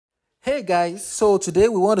Hey guys, so today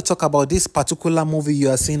we want to talk about this particular movie you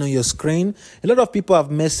are seeing on your screen. A lot of people have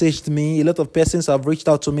messaged me, a lot of persons have reached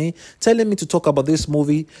out to me, telling me to talk about this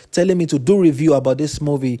movie, telling me to do review about this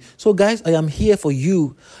movie. So guys, I am here for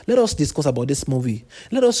you. Let us discuss about this movie.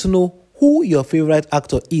 Let us know who your favorite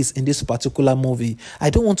actor is in this particular movie. I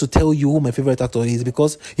don't want to tell you who my favorite actor is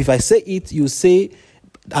because if I say it, you say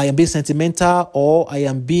I am being sentimental or I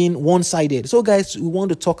am being one-sided. So guys, we want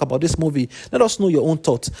to talk about this movie. Let us know your own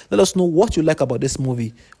thoughts. Let us know what you like about this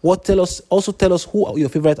movie. Also tell us who your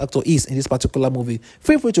favorite actor is in this particular movie.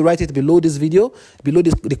 Feel free to write it below this video, below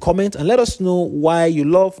the comment, and let us know why you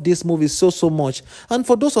love this movie so much. And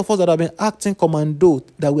for those of us that have been acting commando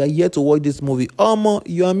that we are here to watch this movie,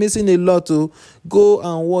 you are missing a lot. To go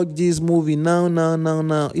and watch this movie now.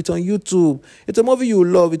 It's on YouTube. It's a movie you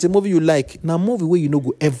love. It's a movie you like. Now, movie where you know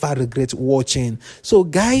go ever regret watching. So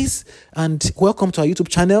guys, and welcome to our YouTube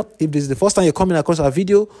channel. If this is the first time you're coming across our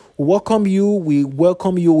video, we welcome you.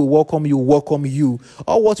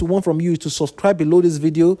 All what we want from you is to subscribe below this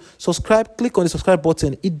video. Subscribe, click on the subscribe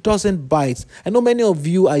button. It doesn't bite. I know many of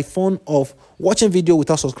you are fond of watching video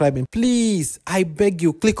without subscribing. Please, I beg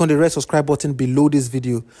you, click on the red subscribe button below this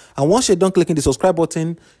video. And once you're done clicking the subscribe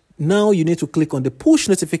button, now you need to click on the push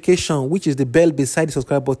notification, which is the bell beside the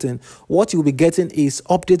subscribe button. What you'll be getting is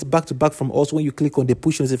updates back to back from us when you click on the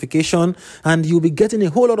push notification, and you'll be getting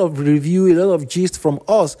a whole lot of review, a lot of gist from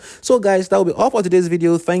us. So guys, that will be all for today's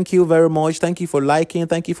video. Thank you very much. Thank you for liking.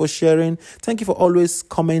 Thank you for sharing. Thank you for always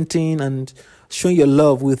commenting and showing your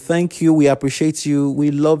love. We thank you. We appreciate you.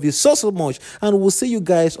 We love you so much. And we'll see you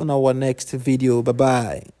guys on our next video.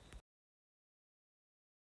 Bye-bye.